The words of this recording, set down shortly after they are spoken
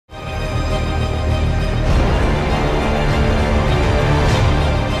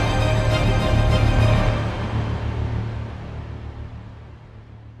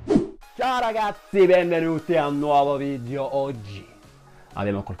ragazzi, benvenuti a un nuovo video. Oggi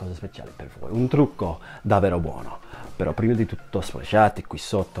abbiamo qualcosa di speciale per voi, un trucco davvero buono. Però prima di tutto splash qui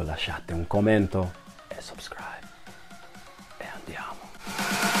sotto, lasciate un commento e subscribe. E andiamo.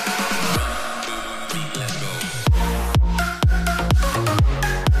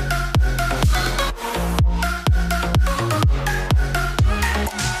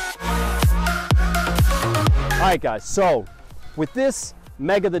 Alright guys, so with this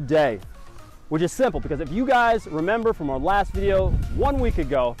mega of the day, which is simple because if you guys remember from our last video 1 week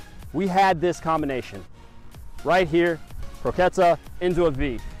ago, we had this combination right here, croqueta into a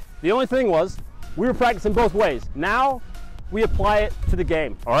V. The only thing was we were practicing both ways. Now we apply it to the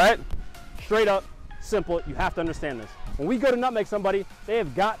game, all right? Straight up, simple, you have to understand this. When we go to nutmeg somebody, they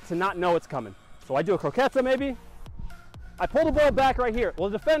have got to not know it's coming. So I do a croqueta maybe, I pull the ball back right here. Well,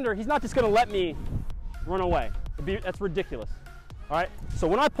 the defender, he's not just gonna let me run away. That's ridiculous. All right, so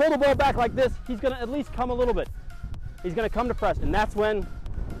when I pull the ball back like this, he's gonna at least come a little bit. He's gonna come to press, and that's when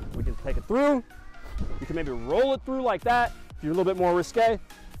we can take it through. You can maybe roll it through like that if you're a little bit more risque.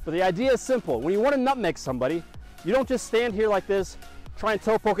 But the idea is simple. When you want to nutmeg somebody, you don't just stand here like this, try and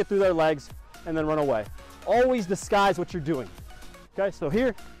toe poke it through their legs, and then run away. Always disguise what you're doing. Okay, so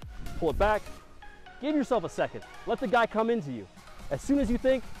here, pull it back. Give yourself a second. Let the guy come into you. As soon as you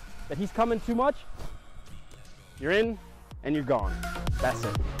think that he's coming too much, you're in and you're gone. That's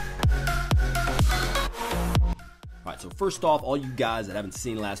it. All right, so first off, all you guys that haven't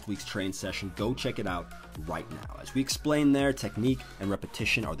seen last week's training session, go check it out right now. As we explain there, technique and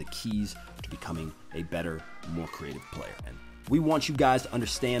repetition are the keys to becoming a better, more creative player. And we want you guys to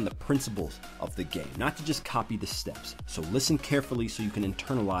understand the principles of the game, not to just copy the steps. So listen carefully so you can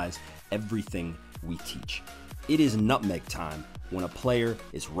internalize everything we teach. It is nutmeg time when a player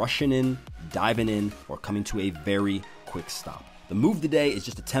is rushing in, diving in, or coming to a very quick stop. The move today is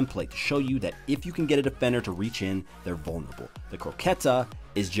just a template to show you that if you can get a defender to reach in, they're vulnerable. The croqueta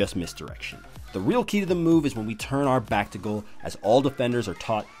is just misdirection. The real key to the move is when we turn our back to goal, as all defenders are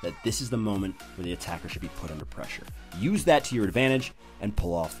taught that this is the moment where the attacker should be put under pressure. Use that to your advantage and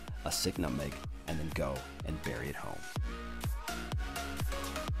pull off a sick nutmeg, and then go and bury it home.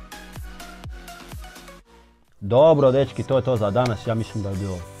 Dobro, dečki, to je to za danas. Ja mislim da je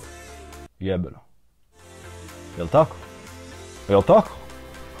bilo jebeno. Jel tako? Jel tako?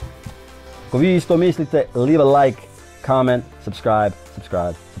 Ako vi isto mislite, leave a like, comment, subscribe.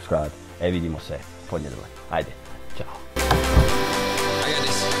 E vidimo se ponedjeljak. Ajde, čao.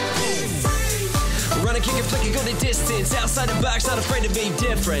 Run and kick and flick and go the distance. Outside the box, not afraid to be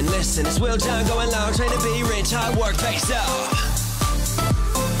different. Listen, it's Will John going long, trying to be rich. Hard work pays off.